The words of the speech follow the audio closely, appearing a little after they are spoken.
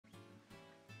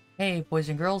Hey, boys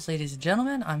and girls, ladies and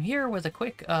gentlemen, I'm here with a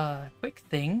quick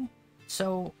thing.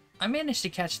 So, I managed to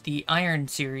catch the Iron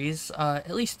series,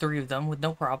 at least 3 of them with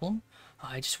no problem.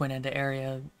 I just went into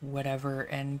area, whatever,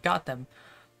 and got them.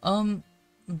 Um,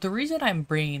 the reason I'm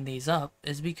bringing these up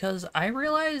is because I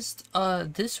realized,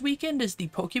 this weekend is the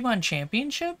Pokemon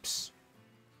Championships,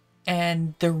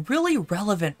 and they're really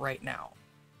relevant right now.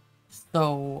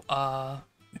 So, I'm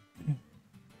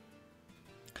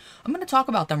gonna talk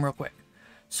about them real quick.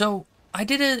 So I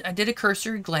did a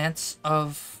cursory glance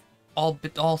of all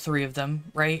 3 of them,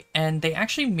 right? And they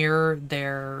actually mirror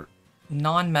their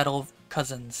non-metal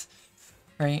cousins,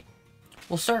 right?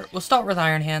 We'll start with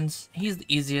Iron Hands. He's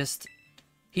the easiest.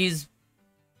 He's,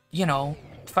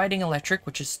 fighting electric,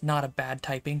 which is not a bad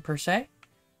typing per se.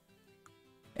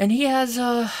 And he has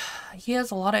a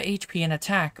lot of HP and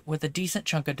attack with a decent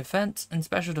chunk of defense and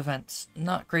special defense.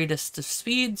 Not greatest of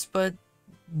speeds, but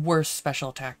worse special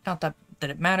attack. Not that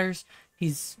it matters.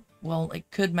 Well, it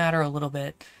could matter a little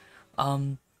bit.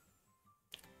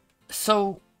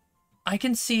 So I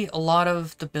can see a lot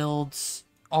of the builds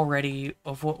already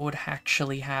of what would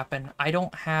actually happen. I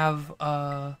don't have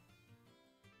all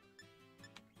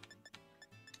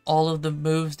of the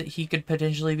moves that he could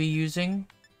potentially be using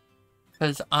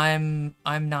because I'm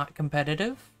not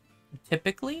competitive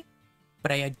typically,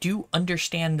 but I do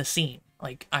understand the scene.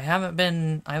 Like I haven't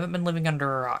been living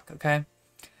under a rock, okay?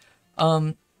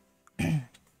 Um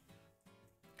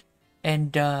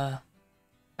and I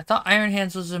thought Iron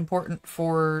Hands was important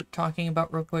for talking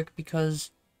about real quick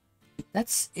because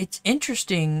it's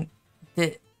interesting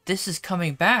that this is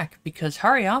coming back because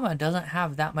Hariyama doesn't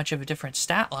have that much of a different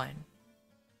stat line,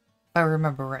 if I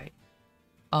remember right.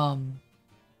 Um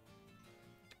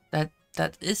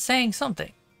that is saying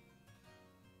something.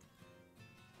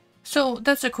 So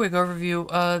that's a quick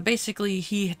overview. Basically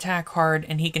he attack hard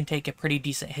and he can take a pretty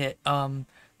decent hit.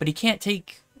 But he can't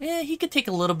take he could take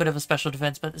a little bit of a special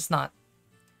defense, but it's not.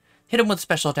 Hit him with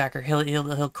special attacker,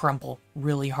 he'll crumple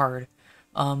really hard.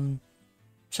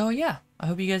 So yeah, I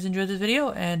hope you guys enjoyed this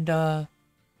video, and I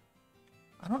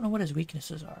don't know what his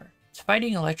weaknesses are. It's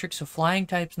fighting electric, so flying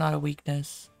type's not a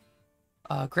weakness.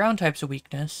 Ground type's a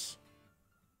weakness.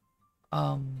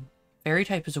 Fairy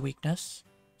type is a weakness.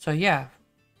 So yeah,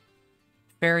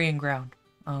 fairy and ground.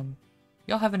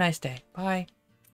 Y'all have a nice day. Bye.